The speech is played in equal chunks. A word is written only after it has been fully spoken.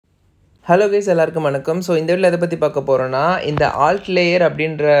Hello guys எல்லாருக்கும் வணக்கம். So இந்த வீடியோவில் எதை பற்றி பார்க்க போகிறோன்னா, இந்த ஆல்ட் லேயர்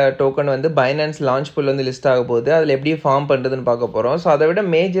அப்படின்ற டோக்கன் வந்து பைனான்ஸ் லான்ச் புல் வந்து லிஸ்ட் ஆக போகுது. அதில் எப்படி ஃபார்ம் பண்ணுறதுன்னு பார்க்க போகிறோம். ஸோ அதை விட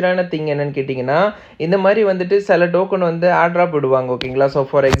மேஜரான திங் என்னன்னு கேட்டிங்கன்னா, இந்த மாதிரி வந்துட்டு சில டோக்கன் வந்து ஆட்ராப் விடுவாங்க. ஓகேங்களா. ஸோ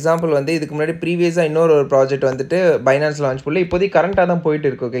ஃபார் எக்ஸாம்பிள் வந்து இதுக்கு முன்னாடி ப்ரீவியஸாக இன்னொரு ப்ராஜெக்ட் வந்துட்டு பைனான்ஸ் லான்ச் புல் இப்போதைக்கு கரண்ட்டாக தான் போயிட்டு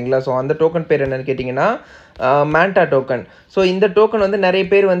இருக்கு. ஓகேங்களா. ஸோ அந்த டோக்கன் பேர் என்னன்னு கேட்டிங்கன்னா மேண்டா டோக்கன். ஸோ இந்த டோக்கன் வந்து நிறைய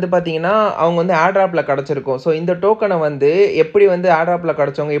பேர் வந்து பார்த்தீங்கன்னா அவங்க வந்து ஆட்ராப்பில் கிடச்சிருக்கும். ஸோ இந்த டோக்கனை வந்து எப்படி வந்து ஆட்ராப்பில்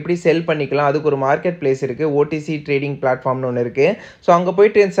கிடச்சவங்க எப்படி செல் பண்ணிக்கலாம், அதுக்கு ஒரு மார்க்கெட் பிளேஸ் இருக்குது, ஓடிசி ட்ரேடிங் பிளாட்ஃபார்ம்னு ஒன்று இருக்குது. ஸோ அங்கே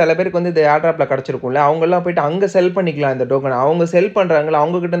போயிட்டு சில பேருக்கு வந்து இந்த ஆட்ராப்பில் கிடச்சிருக்கும்ல, அவங்கெல்லாம் போயிட்டு அங்கே செல் பண்ணிக்கலாம். இந்த டோக்கன் அவங்க செல் பண்ணுறாங்களா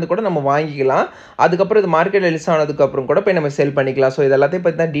அவங்ககிட்ட கூட நம்ம வாங்கிக்கலாம். அதுக்கப்புறம் இது மார்க்கெட்டில் லிஸ்ட் ஆனதுக்கப்புறம் கூட போய் நம்ம செல் பண்ணிக்கலாம். ஸோ இது எல்லாத்தையும்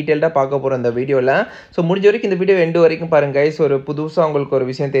பற்றி தான் டீட்டெயில்டாக பார்க்க போகிறோம் இந்த வீடியோவில். ஸோ முடிஞ்ச வரைக்கும் இந்த வீடியோ எண்டு வரைக்கும் பாருங்க கைஸ். ஒரு புதுசாக உங்களுக்கு ஒரு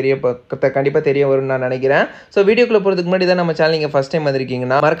விஷயம் கண்டிப்பாக தெரிய வரும்னு நான் நினைக்கிறேன். ஸோ வீடியோக்குள்ள போகிறதுக்கு முன்னாடி தான் நம்ம சேனல் நீங்கள் ஃபஸ்ட் டைம்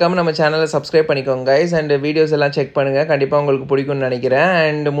வந்திருக்கீங்கன்னா மறக்காமல் நம்ம சேனலை சப்ஸ்கிரைப் பண்ணிக்கோங்க கைஸ். அண்ட் வீடியோஸ் எல்லாம் செக் பண்ணுங்கள், கண்டிப்பாக உங்களுக்கு பிடிக்கும்னு நினைக்கிறேன்.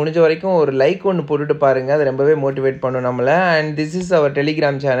 அண்ட் முடிஞ்ச வரைக்கும் ஒரு லைக் ஒன்று போட்டுட்டு பாருங்கள், அது ரொம்பவே மோட்டிவேட் பண்ணும் நம்மளை. And this is our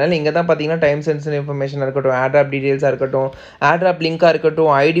Telegram channel. இங்கே தான் பார்த்தீங்கன்னா டைம் சென்சிட்டிவ் இன்ஃபர்மேஷனாக இருக்கட்டும், ஆட்ராப் டீட்டெயில்ஸாக இருக்கட்டும், ஆட்ராப் லிங்காக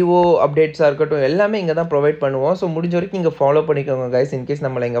இருக்கட்டும், ஐடிஓ அப்டேட்ஸாக இருக்கட்டும், எல்லாமே இங்கே தான் ப்ரொவைட் பண்ணுவோம். ஸோ முடிஞ்ச வரைக்கும் இங்கே ஃபாலோ பண்ணிக்கோங்க கைஸ். இன்கேஸ்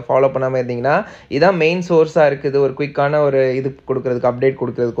நம்மளை இங்கே ஃபாலோ பண்ணாமல் இருந்தீங்கன்னா இதான் மெயின் சோர்ஸாக இருக்குது ஒரு குயிக்கான ஒரு இது கொடுக்குறதுக்கு, அப்டேட்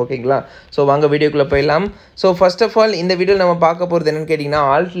கொடுக்குறதுக்கு. ஓகேங்களா. ஸோ வாங்க வீடியோக்குள்ளே போயிடலாம். ஸோ ஃபர்ஸ்ட் ஆஃப் ஆல் இந்த வீடியோவில் நம்ம பார்க்க போகிறது என்னென்னு கேட்டிங்கன்னா,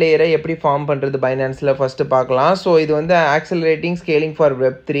 ஆல்ட் லேயரை எப்படி ஃபார்ம் பண்ணுறது பைனான்ஸில் ஃபஸ்ட்டு பார்க்கலாம். ஸோ இது வந்து accelerating scaling for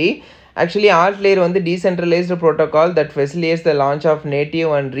Web3. Actually, Alt Layer வந்து decentralized protocol that facilitates the launch of native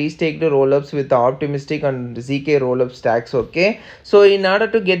and restaked rollups with optimistic and ZK rollup stacks. Okay, so in order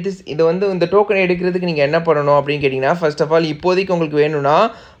to get this, இது வந்து இந்த token எடுக்கிறதுக்கு நீங்கள் என்ன பண்ணணும் அப்படின்னு கேட்டிங்கன்னா, ஃபர்ஸ்ட் ஆஃப் ஆல் இப்போதைக்கு உங்களுக்கு வேணும்னா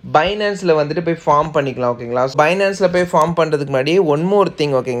பைனான்ஸில் வந்துட்டு போய் ஃபார்ம் பண்ணிக்கலாம். ஓகேங்களா. பைனான்ஸில் போய் ஃபார்ம் பண்ணுறதுக்கு முன்னாடி ஒன் மோர்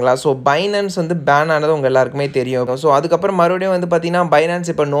திங். ஓகேங்களா. ஸோ பைனான்ஸ் வந்து பேன் ஆனது உங்கள் எல்லாருக்குமே தெரியும். ஸோ அதுக்கப்புறம் மறுபடியும் வந்து பார்த்தீங்கன்னா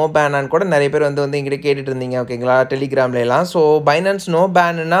பைனான்ஸ் இப்போ நோ பேனான்னு கூட நிறைய பேர் வந்து எங்கிட்ட கேட்டுட்டு இருந்தீங்க. ஓகேங்களா. டெலிகிராம்லாம். ஸோ பைனான்ஸ் நோ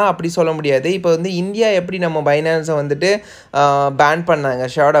பேனுன்னா அப்படி சொல்ல முடியாது. இப்போ வந்து இந்தியா எப்படி நம்ம பைனான்ஸை வந்துட்டு பேன் பண்ணாங்க,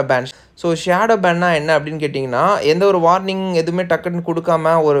 ஷேடோ பேன். ஸோ ஷேடோ பேன்னா என்ன அப்படின்னு கேட்டிங்கன்னா, எந்த ஒரு வார்னிங் எதுவுமே டக்குன்னு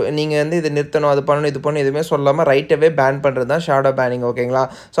கொடுக்காம ஒரு நீங்கள் வந்து இதை நிறுத்தணும், அது பண்ணணும், இது பண்ணணும் எதுவுமே சொல்லாமல் ரைட்டாகவே பேன் பண்ணுறது தான் ஷேடோ பேனிங். ஓகேங்களா.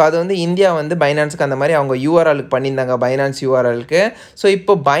 ஸோ அது வந்து இந்தியா வந்து பைனான்ஸுக்கு அந்த மாதிரி அவங்க யூஆர்எலுக்கு பண்ணியிருந்தாங்க, பைனான்ஸ் யூஆர்எலுக்கு. ஸோ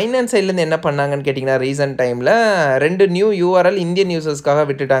இப்போ பைனான்ஸ் சைட்லேருந்து என்ன பண்ணாங்கன்னு கேட்டிங்கன்னா, ரீசன்ட் டைமில் 2 நியூ யூஆர்எல் இந்தியன் யூசர்ஸ்க்காக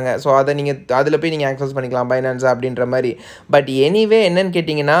விட்டுட்டாங்க. ஸோ அதை நீங்கள் அதில் போய் நீங்கள் ஆக்சஸ் பண்ணிக்கலாம் பைனான்ஸ் அப்படின்ற மாதிரி. பட் எனிவே என்னன்னு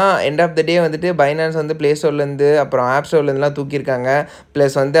கேட்டிங்கன்னா, எண்ட் ஆஃப் த டே வந்துட்டு பைனான்ஸ் வந்து ப்ளே ஸ்டோர்லேருந்து அப்புறம் ஆப் ஸ்டோர்லேருந்துலாம் தூக்கியிருக்காங்க.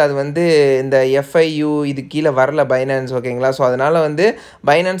 ப்ளஸ் வந்து அது வந்து இந்த FIU இது கீழே வரல பைனான்ஸ். ஓகேங்களா. ஸோ அதனால் வந்து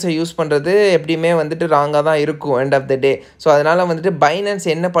பைனான்ஸை யூஸ் பண்ணுறது எப்படியுமே வந்துட்டு ராங்காக தான் இருக்கும் end of the day. So அதனால் வந்துட்டு பைனான்ஸ்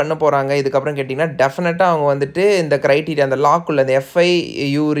என்ன பண்ண போகிறாங்க இதுக்கப்புறம் கேட்டிங்கன்னா, டெஃபினட்டாக அவங்க வந்துட்டு இந்த க்ரைட்டீரியா அந்த லாக்குள்ளே இந்த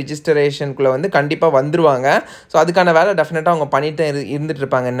FIU ரிஜிஸ்ட்ரேஷனுக்குள்ளே வந்து கண்டிப்பாக வந்துருவாங்க. ஸோ அதுக்கான வேலை டெஃபினட்டாக அவங்க பண்ணிட்டு இருந்துட்டு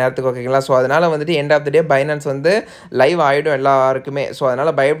இருப்பாங்க நேரத்துக்கு. ஓகேங்களா. ஸோ அதனால் வந்துட்டு end of the day finance வந்து லைவ் ஆகிடும் எல்லாருக்குமே. ஸோ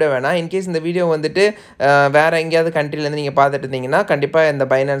அதனால் பயப்பட வேணாம். இன்கேஸ் இந்த வீடியோ வந்துட்டு வேறு எங்கேயாவது கண்ட்ரிலேருந்து நீங்கள் பார்த்துட்டு இருந்தீங்கன்னா கண்டிப்பாக இந்த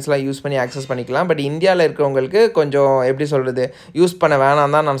பைனான்ஸ்லாம் யூஸ் பண்ணி ஆக்சஸ் பண்ணிக்கலாம். பட் இந்தியாவில் இருக்கிறவங்களுக்கு கொஞ்சம் எப்படி சொல்கிறது, யூஸ் பண்ண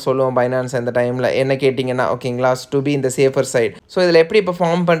வேணாம் தான் நான் சொல்லுவேன் பைனான்ஸ் இந்த டைமில் என்ன கேட்டிங்கன்னா. ஓகேங்களா. டு பி இந்த சேஃபர் சைட். ஸோ இதில் எப்படி இப்போ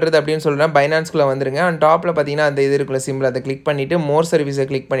ஃபார்ம் பண்ணுறது அப்படின்னு சொல்கிறேன். பைனான்ஸ்குள்ளே வந்துருங்க. அண்ட் டாப்பில் பார்த்தீங்கன்னா அந்த இது இருக்குள்ள சிம்பிள், அதை கிளிக் பண்ணிவிட்டு மோர் சர்வீஸை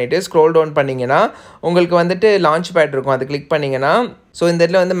கிளிக் பண்ணிவிட்டு ஸ்க்ரோல் டவுன் பண்ணிங்கன்னா உங்களுக்கு வந்துட்டு லான்ச் பேட் இருக்கும். அதை கிளிக் பண்ணிங்கன்னா ஸோ இந்த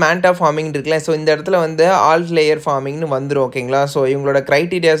இடத்துல வந்து மேண்டா ஃபார்மிங் இருக்குல்ல. ஸோ இந்த இடத்துல வந்து ஆல்ட் லேயர் ஃபார்மிங்னு வந்துடும். ஓகேங்களா. ஸோ இவங்களோட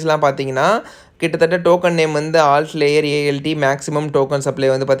க்ரைட்டீரியாஸ்லாம் பார்த்தீங்கன்னா கிட்டத்தட்ட டோக்கன் நேம் வந்து alt layer ALT, maximum token supply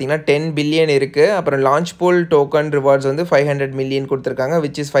வந்து பார்த்தீங்கன்னா 10 பில்லியன் இருக்குது. அப்புறம் லான்ச் பூல் டோக்கன் ரிவார்ட்ஸ் வந்து 500 மில்லியன் கொடுத்துருக்காங்க,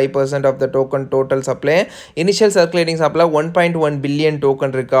 which is 5% of the token total supply. Initial circulating supply 1.1 billion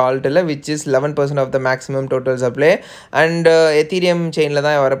token இருக்குது ஆல்ட்டில், which is 11% of the maximum total supply. And Ethereum செயினில்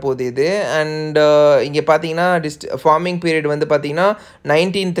தான் வரப்போகுது இது. அண்ட் இங்கே பார்த்தீங்கன்னா ஃபார்மிங் பீரியட் வந்து பார்த்தீங்கன்னா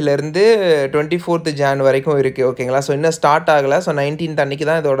 19th 24th Jan வரைக்கும் இருக்குது. ஓகேங்களா. ஸோ இன்னும் ஸ்டார்ட் ஆகலை. ஸோ 19th அன்றைக்கி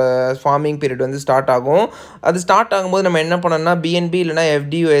தான் இதோட ஃபார்மிங் பீரியட் வந்து ஸ்டார்ட் ஆகும். அது ஸ்டார்ட் ஆகும்போது நம்ம என்ன பண்ணோம்னா BNB இல்லைனா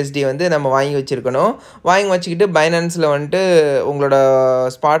FDUSD வந்து நம்ம வாங்கி வச்சுருக்கணும். வாங்கி வச்சுக்கிட்டு பைனான்ஸில் வந்துட்டு உங்களோட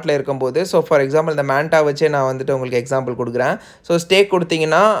ஸ்பாட்டில் இருக்கும்போது, ஸோ ஃபார் எக்ஸாம்பிள் இந்த மேண்டா வச்சே நான் வந்துட்டு உங்களுக்கு எக்ஸாம்பிள் கொடுக்குறேன். ஸோ ஸ்டேக்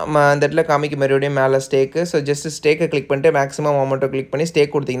கொடுத்தீங்கன்னா அந்த இடத்துல காமிக்க மறுபடியும் மேலே ஸ்டேக்கு. ஸோ ஜஸ்ட் ஸ்டேக்கை கிளிக் பண்ணிட்டு மேக்ஸிமம் அமௌண்ட்டை கிளிக் பண்ணி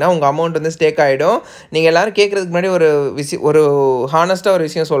ஸ்டேக் கொடுத்தீங்கன்னா உங்கள் அமௌண்ட் வந்து ஸ்டேக் ஆகிடும். நீங்கள் எல்லோரும் கேட்குறதுக்கு முன்னாடி ஒரு ஹானஸ்ட்டாக ஒரு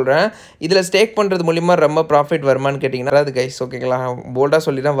விஷயம் சொல்கிறேன். இதில் ஸ்டேக் பண்ணுறது மூலிமா ரொம்ப ப்ராஃபிட் வருமானு கேட்டிங்கன்னா வராது கைஸ். ஓகேங்களா. போல்டாக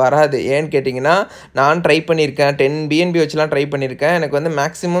சொல்லிதான் வராது. ஏன்னு கேட்டிங்கன்னா, நான் ட்ரை பண்ணியிருக்கேன், 10 BNB வச்சுலாம் ட்ரை பண்ணியிருக்கேன். எனக்கு வந்து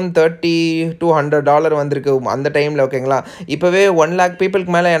மேக்ஸிமம் $30 to $100 வந்திருக்கு அந்த டைமில். ஓகேங்களா. இப்போவே 1 lakh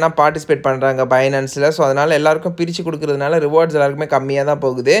பீப்புளுக்கு மேலே ஏன்னா பார்ட்டிசிபேட் பண்ணுறாங்க பைனான்ஸில். ஸோ அதனால் எல்லாருக்கும் பிரித்து கொடுக்குறதுனால ரிவார்ட்ஸ் எல்லாருக்குமே கம்மியாக தான்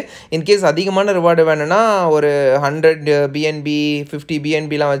போகுது. இன்கேஸ் அதிகமான ரிவார்டு வேணும்னா ஒரு 100 BNB 50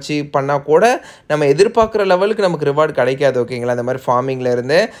 BNBலாம் வச்சு பண்ணால் கூட நம்ம எதிர்பார்க்குற லெவலுக்கு நமக்கு ரிவார்டு கிடைக்காது. ஓகேங்களா. இந்த மாதிரி ஃபார்மிங்கில்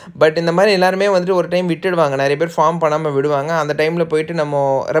இருந்து. பட் இந்த மாதிரி எல்லாருமே வந்துட்டு ஒரு டைம் விட்டுடுவாங்க, நிறைய பேர் ஃபார்ம் பண்ணாமல் விடுவாங்க. அந்த டைமில் போயிட்டு நம்ம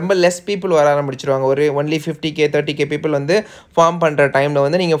ரொம்ப லெஸ் பீப்புள் வர ஆரம்பிச்சிருவாங்க. ஒரு ஒன்லி 50K 30K பீப்புள் வந்து ஃபார்ம் பண்ணுற டைமில்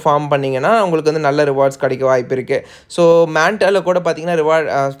வந்து நீங்கள் ஃபார்ம் பண்ணிங்கன்னா உங்களுக்கு வந்து நல்ல ரிவார்ட்ஸ் கிடைக்க வாய்ப்பு இருக்குது. ஸோ மேண்டாவில் கூட பார்த்தீங்கன்னா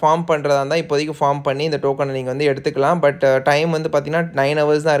ஃபார்ம் பண்ணுறதா இருந்தால் இப்போதைக்கு ஃபார்ம் பண்ணி இந்த டோக்கனை நீங்கள் வந்து எடுத்துக்கலாம். பட் டைம் வந்து பார்த்தீங்கன்னா 9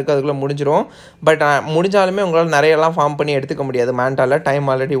 hours தான் இருக்குது, அதுக்குள்ளே முடிஞ்சிடும். பட் முடிஞ்சாலுமே உங்களால் நிறையெல்லாம் ஃபார்ம் பண்ணி எடுத்துக்க முடியாது மேண்டாவில், டைம்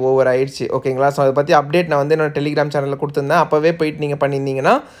ஆல்ரெடி ஓவர் ஆயிடுச்சு. ஓகேங்களா? ஸோ அதை பற்றி அப்டேட் நான் வந்து என்னோட டெலிகிராம் சேனலில் கொடுத்துருந்தேன். அப்போவே போயிட்டு நீங்கள்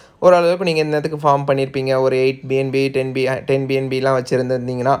பண்ணியிருந்தீங்கன்னா ஓரளவுக்கு நீங்கள் இந்த இடத்துக்கு ஃபார்ம் பண்ணியிருப்பீங்க. ஒரு 8 BNB 10 BNBலாம்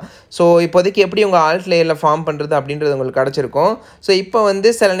வச்சுருந்துருந்தீங்கன்னா. ஸோ இப்போதைக்கு எப்படி உங்கள் ஆல்ட் லேயரில் ஃபார்ம் பண்ணுறது அப்படின்றது உங்களுக்கு கிடச்சிருக்கும். ஸோ இப்போ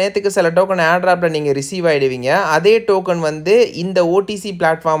வந்து சில நேரத்துக்கு சில டோக்கன் ஏர்ட்ராப்பில் நீங்கள் ரிசீவ் ஆகிடுவீங்க. அதே டோக்கன் வந்து இந்த OTC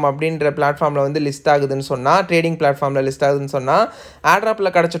பிளாட்ஃபார்ம் அப்படின்ற பிளாட்ஃபார்மில் வந்து லிஸ்ட் ஆகுதுன்னு சொன்னால், ட்ரேடிங் பிளாட்ஃபார்மில் லிஸ்ட் ஆகுதுன்னு சொன்னால்,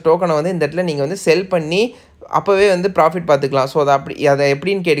 ஏர்ட்ராப்பில் கிடச்ச டோக்கனை வந்து இந்த இடத்துல நீங்கள் வந்து செல் பண்ணி அப்போவே வந்து ப்ராஃபிட் பார்த்துக்கலாம். ஸோ அதை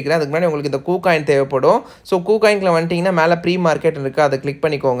எப்படின்னு கேட்குறேன். அதுக்கு முன்னாடி உங்களுக்கு இந்த கூகாயின் தேவைப்படும். ஸோ கூகாயினில் வந்துட்டிங்கன்னா மேலே ப்ரீ மார்க்கெட் இருக்குது, அதை கிளிக்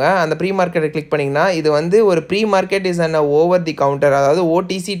பண்ணிக்கோங்க. அந்த ப்ரீ மார்க்கெட்டை கிளிக் பண்ணிங்கன்னா இது வந்து ஒரு pre market is an over the counter, அதாவது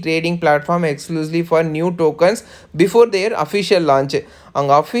OTC trading platform exclusively for new tokens before there official launch.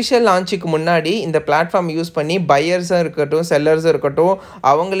 அவங்க அஃபிஷியல் லான்ச்சுக்கு முன்னாடி இந்த பிளாட்ஃபார்ம் யூஸ் பண்ணி பையர்ஸும் இருக்கட்டும் செல்லர்ஸும் இருக்கட்டும்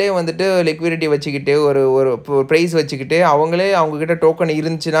அவங்களே வந்துட்டு லிக்விடிட்டி வச்சுக்கிட்டு ஒரு ப்ரைஸ் வச்சுக்கிட்டு அவங்களே அவங்கக்கிட்ட டோக்கன்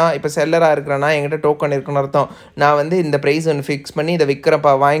இருந்துச்சுன்னா, இப்போ செல்லராக இருக்கிறேன்னா என்கிட்ட டோக்கன் இருக்குன்னு அர்த்தம், நான் வந்து இந்த ப்ரைஸ் ஒன்று ஃபிக்ஸ் பண்ணி இதை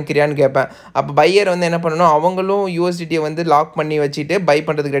விற்கிறப்பா வாங்கிக்கிறியான்னு கேட்பேன். அப்போ பையர் வந்து என்ன பண்ணணும், அவங்களும் USDT வந்து லாக் பண்ணி வச்சுட்டு பை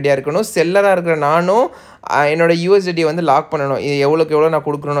பண்ணுறதுக்கு ரெடியாக இருக்கணும். செல்லராக இருக்கிற நானும் என்னோட USDT வந்து லாக் பண்ணணும். இது எவ்வளோக்கு எவ்வளோ நான்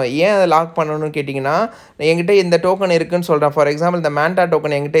கொடுக்கணும். ஏன் அதை லாக் பண்ணணும்னு கேட்டிங்கன்னா, என்கிட்ட இந்த டோக்கன் இருக்குதுன்னு சொல்கிறேன். ஃபார் எக்ஸாம்பிள் இந்த மேண்டா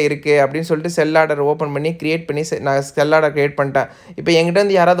டோக்கன் என்கிட்ட இருக்குது அப்படின்னு சொல்லிட்டு செல் ஆர்டர் ஓப்பன் பண்ணி க்ரியேட் பண்ணி நான் செல் ஆர்டர் க்ரியேட் பண்ணிட்டேன். இப்போ என்கிட்ட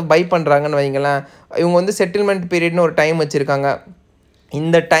வந்து யாராவது பை பண்ணுறாங்கன்னு வைங்களேன், இவங்க வந்து செட்டில்மெண்ட் பீரியட்னு ஒரு டைம் வச்சுருக்காங்க.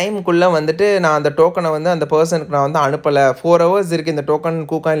 இந்த டைமுக்குள்ளே வந்துட்டு நான் அந்த டோக்கனை வந்து அந்த பர்சனுக்கு நான் வந்து அனுப்பலை. 4 hours இருக்குது இந்த டோக்கன்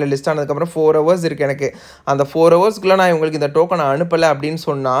கூகாயினில் லிஸ்ட் ஆனதுக்கப்புறம் 4 hours இருக்குது எனக்கு. அந்த 4 hoursக்குள்ளே நான் இவங்களுக்கு இந்த டோக்கனை அனுப்பலை அப்படின்னு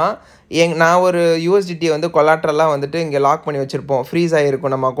சொன்னால் நான் ஒரு USDT வந்து கொலாட்ரலாக வந்துட்டு இங்கே லாக் பண்ணி வச்சுருப்போம், ஃப்ரீஸ்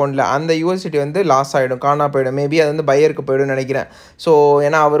ஆகிருக்கும் நம்ம அக்கௌண்ட்டில். அந்த USDT வந்து லாஸ் ஆகிடும், காணா போயிடும். மேபி அது வந்து பையருக்கு போய்டும்னு நினைக்கிறேன். ஸோ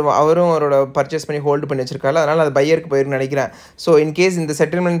ஏன்னா அவரும் அவரோட பர்ச்சேஸ் பண்ணி ஹோல்டு பண்ணி வச்சிருக்காரு, அதனால் அது பையருக்கு போயிடும்னு நினைக்கிறேன். ஸோ இன்கேஸ் இந்த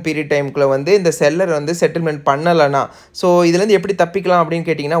செட்டில்மெண்ட் பீரியட் டைமுக்குள்ளே வந்து இந்த செல்லர் வந்து செட்டில்மெண்ட் பண்ணலைன்னா, ஸோ இதுலேருந்து எப்படி தப்பிக்கலாம் அப்படின்னு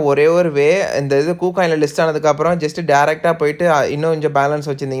கேட்டிங்கன்னா, ஒரே ஒரு வே, இந்த இது கூகாயினில் லிஸ்ட் ஆனதுக்கப்புறம் ஜஸ்ட்டு டேரெக்டாக போயிட்டு இன்னும் கொஞ்சம் பேலன்ஸ்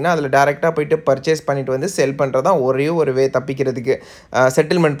வச்சுருந்தீங்கன்னா அதில் டேரெக்டாக போயிட்டு பர்ச்சேஸ் பண்ணிவிட்டு வந்து செல் பண்ணுறது தான் ஒரே ஒரு வே தப்பிக்கிறதுக்கு.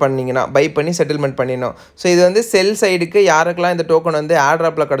 செட்டில்மெண்ட் பண்ணிங்கன்னா பை பண்ணி செட்டில்மெண்ட் பண்ணிடணும். ஸோ இது வந்து செல் சைடுக்கு யாருக்கெல்லாம் இந்த டோக்கன் வந்து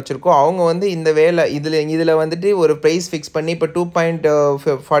ஏர்ட்ராப்பில் கிடச்சிருக்கோ அவங்க வந்து இந்த வேலை இதில் வந்துட்டு ஒரு ப்ரைஸ் ஃபிக்ஸ் பண்ணி இப்போ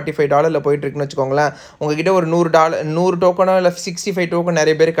 $2.45 போயிட்டுருக்குன்னு வச்சுக்கோங்களேன். உங்ககிட்ட ஒரு $100 டோக்கனோ இல்லை 65 டோக்கன்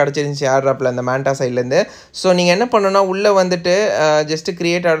நிறைய பேர் கிடச்சிருந்துச்சி ஏர்ட்ராப்பில் அந்த மேண்டா சைட்லேருந்து. ஸோ நீங்கள் என்ன பண்ணணும்னா உள்ளே வந்துட்டு ஜஸ்ட்டு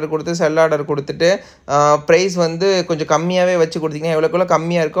க்ரியேட் ஆர்டர் கொடுத்து செல் ஆர்டர் கொடுத்துட்டு ப்ரைஸ் வந்து கொஞ்சம் கம்மியாகவே வச்சு கொடுத்தீங்கன்னா எவ்வளோக்குள்ள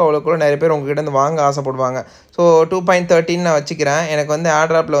கம்மியாக இருக்கோ அவ்வளோக்குள்ள நிறைய பேர் உங்ககிட்ட வந்து வாங்க ஆசைப்படுவாங்க. ஸோ 2.13 நான் வச்சுக்கிறேன். எனக்கு வந்து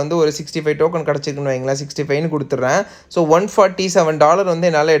ஏர்ட்ராப்பில் வந்து ஒரு 65 டோக்கன் கிடச்சிருக்குன்னு வைங்களேன், 65ன்னு கொடுத்துட்றேன். ஸோ $147 வந்து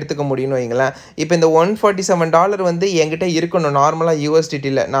என்னால் எடுத்துக்க முடியும்னு வைங்களேன். இப்போ இந்த $147 வந்து என்கிட்ட இருக்கணும் நார்மலாக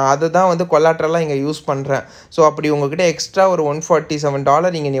USDTயில். நான் அதை தான் வந்து கொலாட்ரலாக இங்கே யூஸ் பண்ணுறேன். ஸோ அப்படி உங்கள்கிட்ட எக்ஸ்ட்ரா ஒரு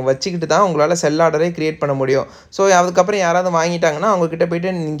 $147 நீங்கள் வச்சுக்கிட்டு தான் உங்களால் செல் ஆர்டரே க்ரியேட் பண்ண முடியும். ஸோ அதுக்கப்புறம் யாராவது வாங்கிட்டாங்கன்னா அவங்கக்கிட்ட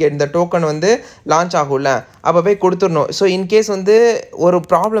போய்ட்டு நீங்கள் இந்த டோக்கன் வந்து லான்ச் ஆகும்ல அப்போ போய் கொடுத்துடணும். ஸோ இன்கேஸ் வந்து ஒரு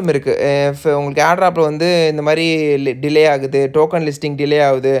ப்ராப்ளம் இருக்குது, உங்களுக்கு ஏர்ட்ராப்பில் வந்து இந்த மாதிரி டிலே ஆகுது, டோக்கன் லிஸ்டிங் டிலே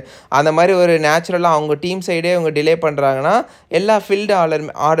ஆகுது, அந்த மாதிரி ஒரு நேச்சுரலாக அவங்க டீம் சைடே அவங்க டிலே பண்ணுறாங்கன்னா எல்லா ஃபில்டு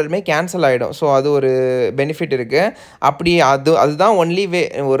ஆர்டருமே கேன்சல் ஆகிடும். ஸோ அது ஒரு பெனிஃபிட் இருக்குது. அப்படி அதுதான் ஒன்லி வே.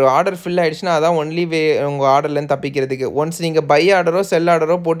 ஒரு ஆர்டர் ஃபில் ஆகிடுச்சுன்னா அதான் ஒன்லி வே உங்கள் ஆர்டர்லேருந்து தப்பிக்கிறதுக்கு. ஒன்ஸ் நீங்கள் பை ஆர்டரோ செல்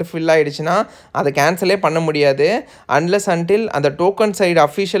ஆர்டரோ போட்டு ஃபில் ஆகிடுச்சுன்னா அதை கேன்சலே பண்ண முடியாது அன்லெஸ் அன்டில் அந்த டோக்கன் சைடு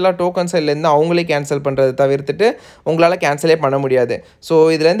அஃபிஷியலாக டோக்கன் சைட்லேருந்து அவங்களே கேன்சல் பண்ணுறதை தவிர்த்துட்டு உங்களால் கேன்சலே பண்ண முடியாது. ஸோ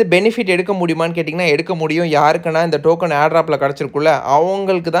இதுலேருந்து பெனிஃபிட் எடுக்க முடியுமான்னு கேட்டிங்கன்னா எடுக்க முடியும். யாருக்குன்னா இந்த டோக்கன் ஏர்ட்ராப்பில் கிடச்சிருக்குள்ள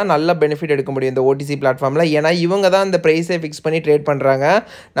அவங்களுக்கு தான் நல்ல பெனிஃபிட் எடுக்க முடியும் இந்த OTC பிளாட்ஃபார்மில். ஏன்னா இவங்க தான் இந்த ப்ரைஸை ஃபிக்ஸ் பண்ணி ட்ரேட் பண்ணுறாங்க.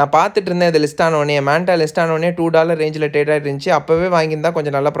 நான் பார்த்துட்டு இருந்தேன், இது லிஸ்ட் ஆனோடனே மேண்டா லிஸ்ட் ஆனோடனே $2 ரேஞ்சில் ட்ரேட் ஆகிட்டு இருந்துச்சு. அப்போவே வாங்கியிருந்தால்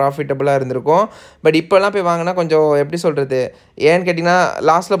கொஞ்சம் நல்லா ப்ராஃபிட்டபுளாக இருந்திருக்கும். பட் இப்போல்லாம் போய் வாங்கினா கொஞ்சம் எப்படி சொல்கிறது, ஏன்னு கேட்டிங்கன்னா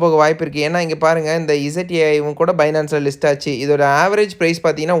லாஸ்ட்டில் போக வாய்ப்பு இருக்குது. ஏன்னா இங்கே பாருங்கள், இந்த ZTI கூட பைனான்ஸில் லிஸ்ட் ஆச்சு. இதோட ஆவரேஜ் ப்ரைஸ்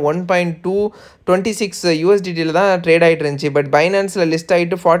பார்த்தீங்கன்னா 1.226 USDTயில் தான் ட்ரேட் ஆகிட்டு இருந்துச்சு. பட் பைனான்ஸில் லிஸ்ட்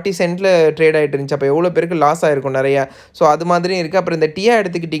ஆகிட்டு 40 சென்ட்டில் ட்ரேட் ஆகிட்டு இருந்துச்சு. அப்போ எவ்வளோ பேருக்கு லாஸ் ஆகிருக்கும் நிறையா. ஸோ அது மாதிரியும் இருக்குது. அப்புறம் இந்த டியா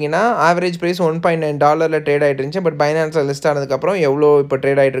எடுத்துக்கிட்டிங்கன்னா ஆவரேஜ் ப்ரைஸ் $1.9 ட்ரேட் ஆகிட்டு இருந்துச்சு. பட் பைனான்ஸில் லிஸ்ட் ஆனதுக்கப்புறம் எவ்வளோ இப்போ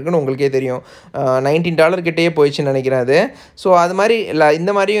ட்ரேட் ஆகிட்டு இருக்குன்னு உங்களுக்கே தெரியும், $19 கிட்டேயே போயிடுச்சுன்னு நினைக்கிறேன் அது. ஸோ அது மாதிரி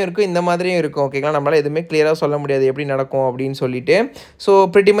இந்த மாதிரியும் இருக்கும், இந்த மாதிரியும் இருக்கும். ஓகேங்களா, நம்மளால் எதுவுமே கிளியராக சொல்ல முடியாது எப்படி நடக்கும் அப்படின்னு சொல்லிட்டு. ஸோ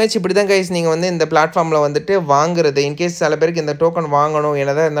ப்ரிட்டி மச் இப்படி தான் கைஸ் நீங்கள் வந்து இந்த பிளாட்ஃபார்மில் வந்துட்டு வாங்குறது. இன்கேஸ் சில பேருக்கு இந்த டோக்கன் வாங்கணும்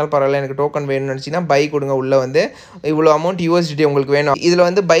என்னதான் இருந்தாலும் பரவாயில்ல எனக்கு டோக்கன் வேணும்னு நினச்சிங்கன்னா பை கொடுங்க. உள்ளே வந்து இவ்வளோ அமௌண்ட் USDT உங்களுக்கு வேணும், இதில்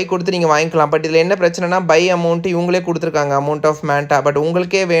வந்து பை கொடுத்து நீங்கள் வாங்கிக்கலாம். பட் இதில் என்ன பிரச்சனைனா பை அமௌண்ட் இவங்களே கொடுத்துருக்காங்க அமௌண்ட் ஆஃப் மேண்டா. பட்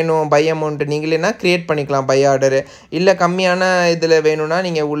உங்களுக்கே வேணும் பை அமௌண்ட் நீங்களேனா க்ரியேட் பண்ணிக்கலாம் பை ஆர்டரு. இல்லை கம்மியான இதில் வேணும்னா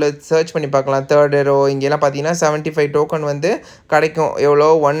நீங்கள் உள்ள சர்ச் பண்ணி பார்க்கலாம். தேர்ட் ரோ இங்கெல்லாம் பார்த்தீங்கன்னா 75 டோக்கன் வந்து கிடைக்கும். எவ்வளோ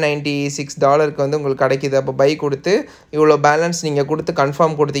 $196 வந்து உங்களுக்கு கிடைக்கிது. அப்போ பை கொடுத்து இவ்வளோ பேலன்ஸ் நீங்கள் கொடுத்து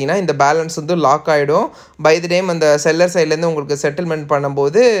கன்ஃபார்ம் கொடுத்தீங்கன்னா இந்த பேலன்ஸ் வந்து லாக் ஆகிடும். பை தி டைம் அந்த செல்லர் சைட்லேருந்து உங்களுக்கு செட்டில்மெண்ட்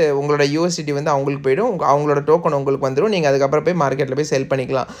பண்ணும்போது உங்களோட யூஎஸ்டிடி வந்து அவங்களுக்கு போய்டும். அவங்களோட டோக்கன் உங்களுக்கு வந்துடும். நீங்கள் அதுக்கப்புறம் போய் மார்க்கெட்டில் போய் செல்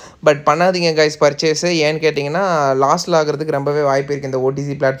பண்ணிக்கலாம். பட் பண்ணாதீங்க கைஸ் பர்ச்சேஸு. ஏன்னு கேட்டிங்கன்னா லாஸ்ட்டில் ஆகிறதுக்கு ரொம்பவே வாய்ப்பு இருக்குது இந்த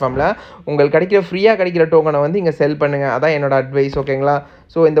ஓடிசி பிளாட்ஃபார்மில். உங்களுக்கு கிடைக்கிற ஃப்ரீயாக கிடைக்கிற டோக்கனை வந்து இங்கே செல் பண்ணுங்கள். அதான் என்னோட அட்வைஸ். ஓகேங்களா?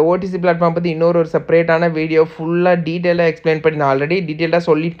 ஸோ இந்த ஓடிசி பிளாட்ஃபார்ம் பற்றி இன்னொரு செப்பரேட்டான வீடியோ ஃபுல்லாக டீட்டெயிலாக எக்ஸ்பிளைன் பண்ணி நான் ஆல்ரெடி டீட்டெயிலாக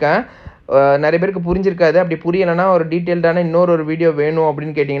சொல்லியிருக்கேன். நிறைய பேருக்கு புரிஞ்சிருக்காது. அப்படி புரியலைன்னா ஒரு டீட்டெயில்டான இன்னொரு வீடியோ வேணும்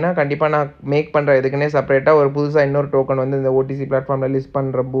அப்படின்னு கேட்டிங்கன்னா கண்டிப்பாக நான் மேக் பண்ணுறேன். இதுக்குன்னே செப்பரேட்டாக ஒரு புதுசாக இன்னொரு டோக்கன் வந்து இந்த ஓடிசி பிளாட்ஃபார்மில் லிஸ்ட்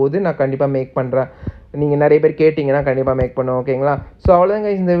பண்ணுற போது நான் கண்டிப்பாக மேக் பண்ணுறேன். நீங்கள் நிறைய பேர் கேட்டிங்கன்னா கண்டிப்பாக மேக் பண்ணுவோம். ஓகேங்களா? ஸோ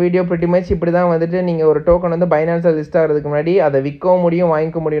அவ்வளோதாங்க இந்த வீடியோ pretty much இப்படி தான் வந்துட்டு நீங்கள் ஒரு டோக்கன் வந்து பைனான்ஸில் லிஸ்ட் ஆகிறதுக்கு முன்னாடி அதை விற்கவும் முடியும்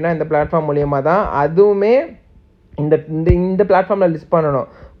வாங்கிக்க முடியும்னா இந்த பிளாட்ஃபார்ம் மூலியமாக தான். அதுவுமே இந்த பிளாட்ஃபார்மில் லிஸ்ட் பண்ணணும்.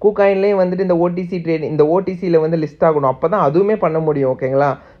 கூகாயின்லேயும் வந்துட்டு இந்த ஓடிசி ட்ரேட் இந்த ஓடிசியில் வந்து லிஸ்ட் ஆகணும். அப்போ தான் அதுவுமே பண்ண முடியும். ஓகேங்களா?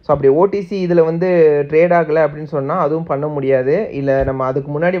 ஸோ அப்படி ஓடிசி இதில் வந்து ட்ரேட் ஆகலை அப்படின்னு சொன்னால் அதுவும் பண்ண முடியாது. இல்லை நம்ம அதுக்கு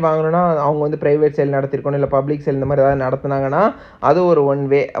முன்னாடி வாங்கணும்னா அவங்க வந்து ப்ரைவேட் சேல் நடத்திருக்கணும், இல்லை பப்ளிக் சேல் இந்த மாதிரி ஏதாவது நடத்துனாங்கன்னா அது ஒரு ஒன்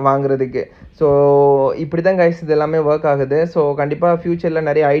வே வாங்குறதுக்கு. ஸோ இப்படி தான் கைஸ் இது எல்லாமே ஒர்க் ஆகுது. ஸோ கண்டிப்பாக ஃப்யூச்சரில்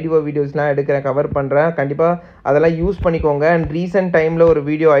நிறைய ஐடிஓ வீடியோஸ்லாம் எடுக்கிறேன், கவர் பண்ணுறேன். கண்டிப்பாக அதெல்லாம் யூஸ் பண்ணிக்கோங்க. அண்ட் ரீசெண்ட் டைமில் ஒரு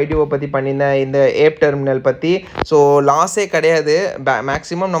வீடியோ ஐடிஓ பற்றி பண்ணியிருந்தேன், இந்த ஏப் டெர்மினல் பற்றி. ஸோ லாஸே கிடையாது.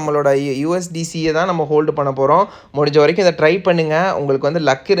 மேக்ஸிமம் நம்மளோட யூஎஸ்டிசியை தான் நம்ம ஹோல்டு பண்ண போகிறோம். முடிஞ்ச வரைக்கும் இதை ட்ரை பண்ணுங்கள். உங்களுக்கு வந்து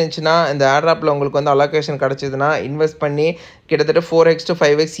லக் இருந்துச்சுன்னா இந்த ஏர்ட்ராப்பில் உங்களுக்கு வந்து அலோகேஷன் கிடச்சிதுன்னா இன்வெஸ்ட் பண்ணி கிட்டத்தட்ட 4x to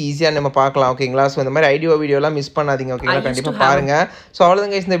 5x ஈஸியாக நம்ம பார்க்கலாம். ஓகேங்களா? ஸோ இந்த மாதிரி ஐடியோ வீடியோலாம் மிஸ் பண்ணாதீங்க. ஓகேங்களா? கண்டிப்பாக பாருங்கள். ஸோ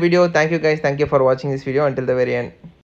அவ்வளோதான் கைஸ் இந்த video. Thank you guys, thank you for வாட்சிங் this video until the very end.